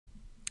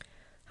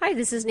Hi,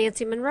 this is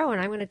Nancy Monroe,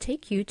 and I'm going to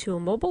take you to a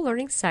mobile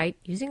learning site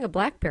using a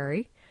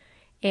Blackberry,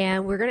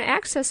 and we're going to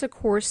access a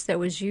course that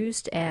was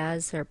used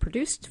as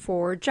produced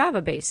for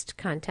Java-based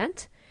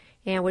content.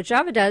 And what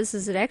Java does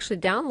is it actually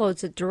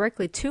downloads it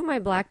directly to my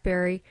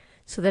Blackberry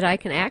so that I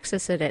can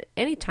access it at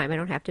any time. I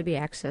don't have to be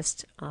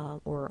accessed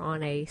or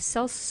on a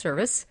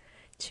self-service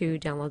to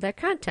download that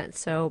content.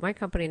 So my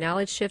company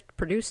Knowledge Shift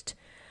produced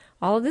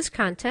all of this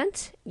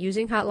content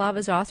using Hot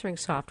Lava's authoring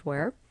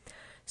software.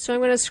 So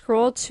I'm going to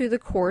scroll to the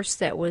course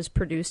that was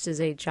produced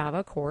as a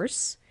Java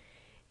course,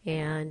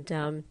 and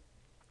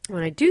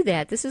when I do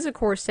that, this is a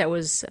course that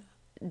was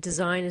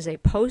designed as a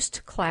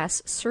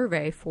post-class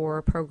survey for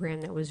a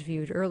program that was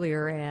viewed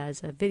earlier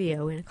as a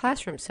video in a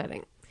classroom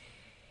setting.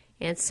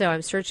 And so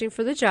I'm searching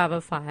for the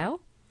Java file,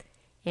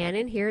 and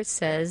in here it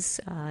says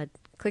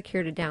click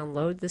here to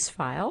download this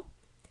file.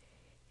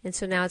 And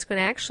so now it's going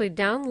to actually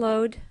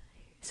download,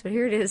 so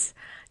here it is,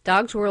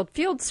 Dog's World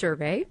Field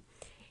Survey.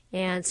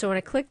 And so when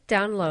I click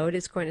download,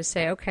 it's going to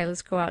say, okay,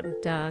 let's go out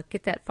and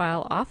get that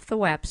file off the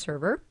WAP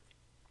server.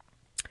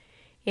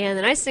 And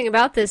the nice thing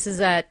about this is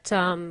that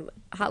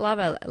Hot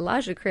Lava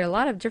allows you to create a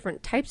lot of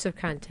different types of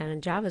content,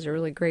 and Java is a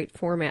really great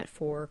format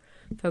for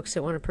folks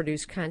that want to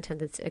produce content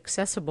that's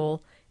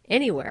accessible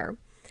anywhere.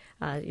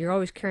 You're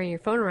always carrying your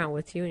phone around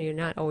with you, and you're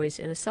not always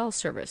in a cell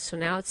service. So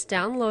now it's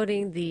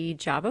downloading the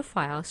Java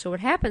file. So what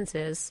happens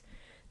is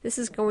this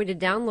is going to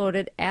download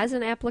it as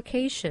an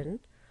application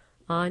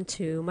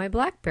onto my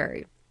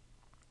Blackberry.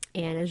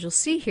 And as you'll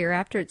see here,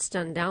 after it's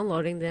done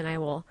downloading, then I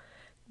will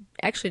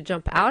actually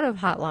jump out of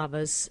Hot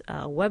Lava's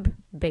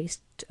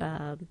web-based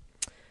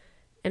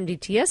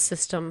MDTS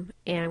system,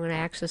 and I'm going to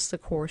access the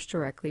course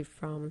directly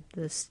from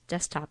this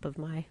desktop of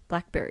my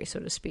Blackberry, so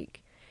to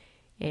speak.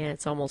 And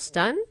it's almost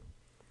done,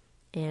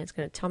 and it's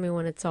going to tell me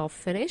when it's all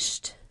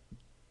finished.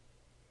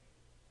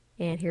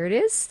 And here it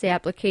is. The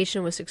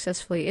application was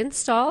successfully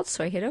installed,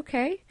 so I hit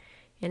OK.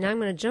 And now I'm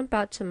going to jump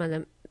out to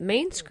the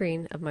main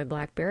screen of my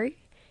Blackberry,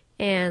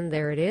 and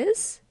there it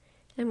is.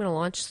 I'm going to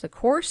launch the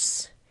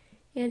course,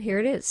 and here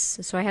it is.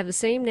 So I have the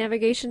same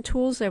navigation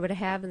tools I would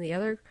have in the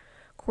other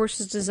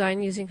courses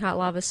designed using Hot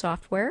Lava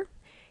software,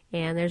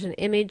 and there's an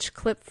image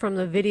clip from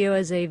the video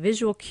as a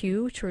visual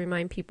cue to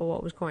remind people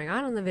what was going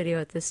on in the video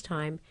at this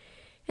time.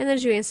 And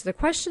as you answer the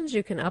questions,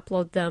 you can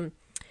upload them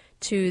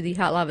to the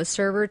Hot Lava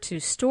server to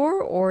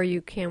store, or you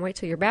can wait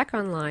till you're back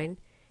online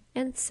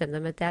and send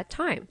them at that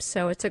time.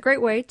 So it's a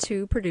great way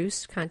to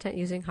produce content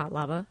using Hot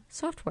Lava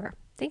software.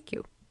 Thank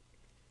you.